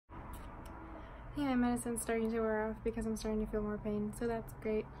I think my medicine's starting to wear off because I'm starting to feel more pain, so that's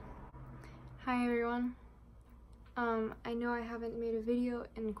great. Hi everyone. I know I haven't made a video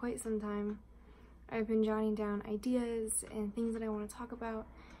in quite some time. I've been jotting down ideas and things that I want to talk about,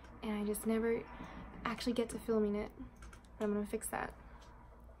 and I just never actually get to filming it. But I'm gonna fix that.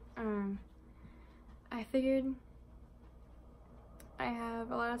 I figured I have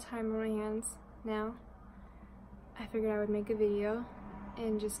a lot of time on my hands now. I figured I would make a video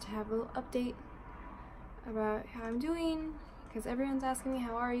and just have a little update about how I'm doing, because everyone's asking me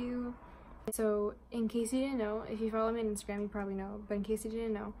how are you. So in case you didn't know, if you follow me on Instagram you probably know, but in case you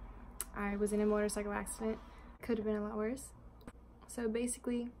didn't know, I was in a motorcycle accident. Could have been a lot worse. So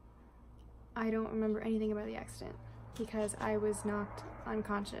basically I don't remember anything about the accident because I was knocked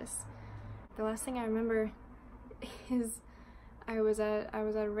unconscious. The last thing I remember is I was at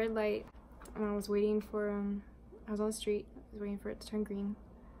a red light and I was waiting for I was on the street. I was waiting for it to turn green.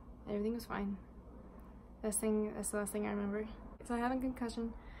 Everything was fine. That's the last thing I remember. So I have a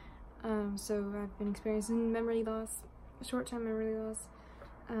concussion. So I've been experiencing memory loss, short-term memory loss,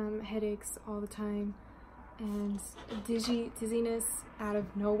 headaches all the time, and dizziness out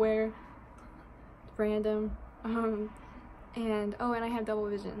of nowhere, random. And I have double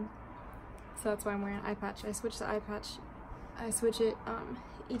vision. So that's why I'm wearing an eye patch. I switch the eye patch. I switch it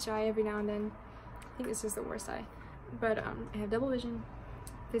each eye every now and then. I think this is the worst eye. But I have double vision.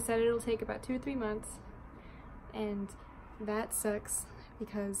 They said it'll take about 2 to 3 months. And that sucks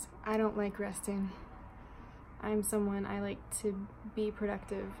because I don't like resting. I'm someone, I like to be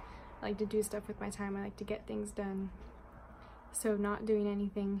productive. I like to do stuff with my time. I like to get things done. So not doing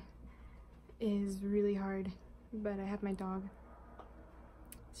anything is really hard. But I have my dog.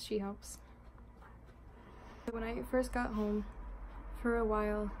 She helps. When I first got home, for a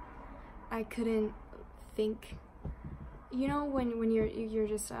while, I couldn't think. You know when you're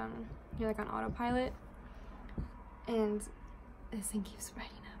just you're like on autopilot, and this thing keeps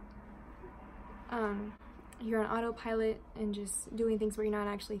writing up. You're on autopilot and just doing things where you're not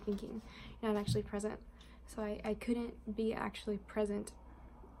actually thinking, you're not actually present. So I couldn't be actually present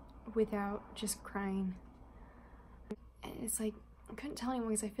without just crying. And it's like I couldn't tell anyone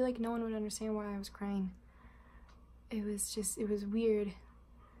because I feel like no one would understand why I was crying. It was weird.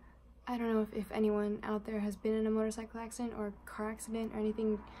 I don't know if anyone out there has been in a motorcycle accident or car accident or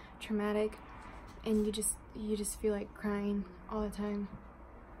anything traumatic, and you just feel like crying all the time.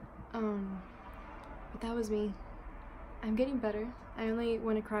 But that was me. I'm getting better. I only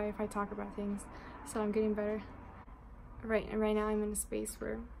want to cry if I talk about things, so I'm getting better. Right now I'm in a space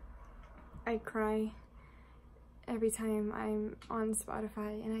where I cry every time I'm on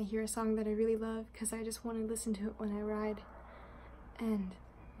Spotify and I hear a song that I really love because I just want to listen to it when I ride. And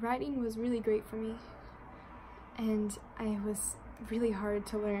riding was really great for me, and I was really hard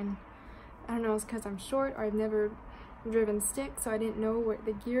to learn. I don't know, it's because I'm short or I've never driven stick, so I didn't know what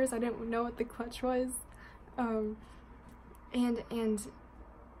the gears, I didn't know what the clutch was. And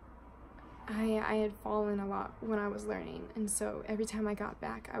I had fallen a lot when I was learning, and so every time I got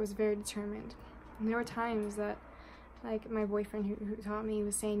back I was very determined. And there were times that, like, my boyfriend who taught me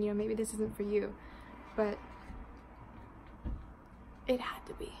was saying, you know, maybe this isn't for you, but it had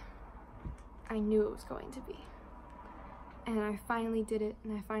to be. I knew it was going to be. And I finally did it,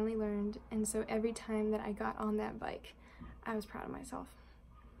 and I finally learned, and so every time that I got on that bike, I was proud of myself.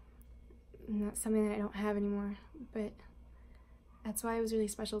 And that's something that I don't have anymore, but that's why it was really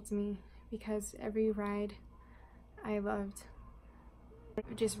special to me, because every ride I loved.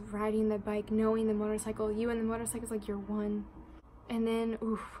 Just riding the bike, knowing the motorcycle, you and the motorcycle's like you're one. And then,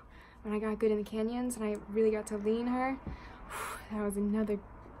 oof, when I got good in the canyons and I really got to lean her, that was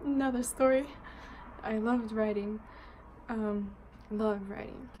another story. I loved riding. Loved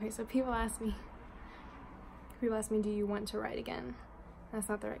riding. Okay, so people ask me, do you want to ride again? That's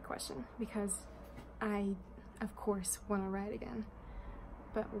not the right question, because I, of course, want to ride again.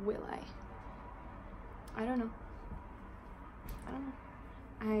 But will I? I don't know.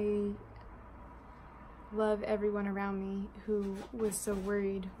 I love everyone around me who was so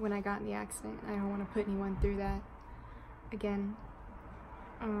worried when I got in the accident. I don't want to put anyone through that again.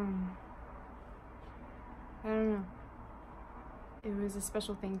 I don't know. It was a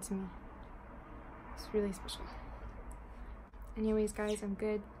special thing to me. It's really special. Anyways, guys, I'm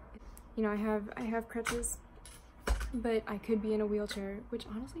good. You know, I have crutches, but I could be in a wheelchair, which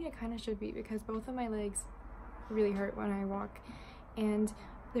honestly I kind of should be, because both of my legs really hurt when I walk, and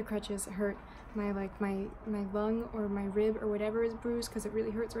the crutches hurt my lung or my rib or whatever is bruised because it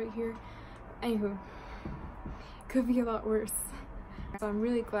really hurts right here. Anywho, could be a lot worse. So I'm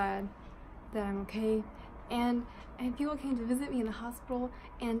really glad that I'm okay, and people came to visit me in the hospital,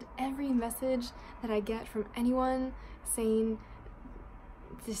 and every message that I get from anyone saying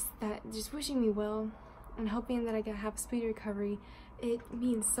just wishing me well and hoping that I can have a speedy recovery, it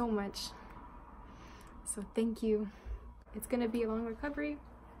means so much. So thank you. It's gonna be a long recovery,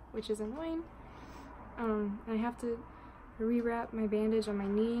 which is annoying. I have to rewrap my bandage on my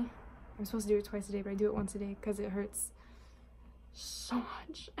knee. I'm supposed to do it twice a day, but I do it once a day because it hurts so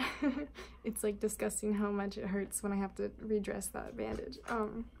much. It's like disgusting how much it hurts when I have to redress that bandage.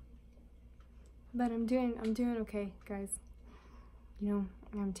 But I'm doing okay, guys. You know,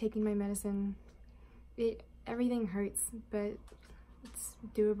 I'm taking my medicine. Everything hurts, but it's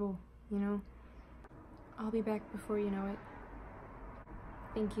doable, you know. I'll be back before you know it.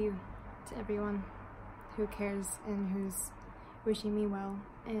 Thank you to everyone who cares and who's wishing me well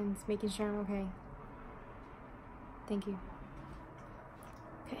and making sure I'm okay. Thank you.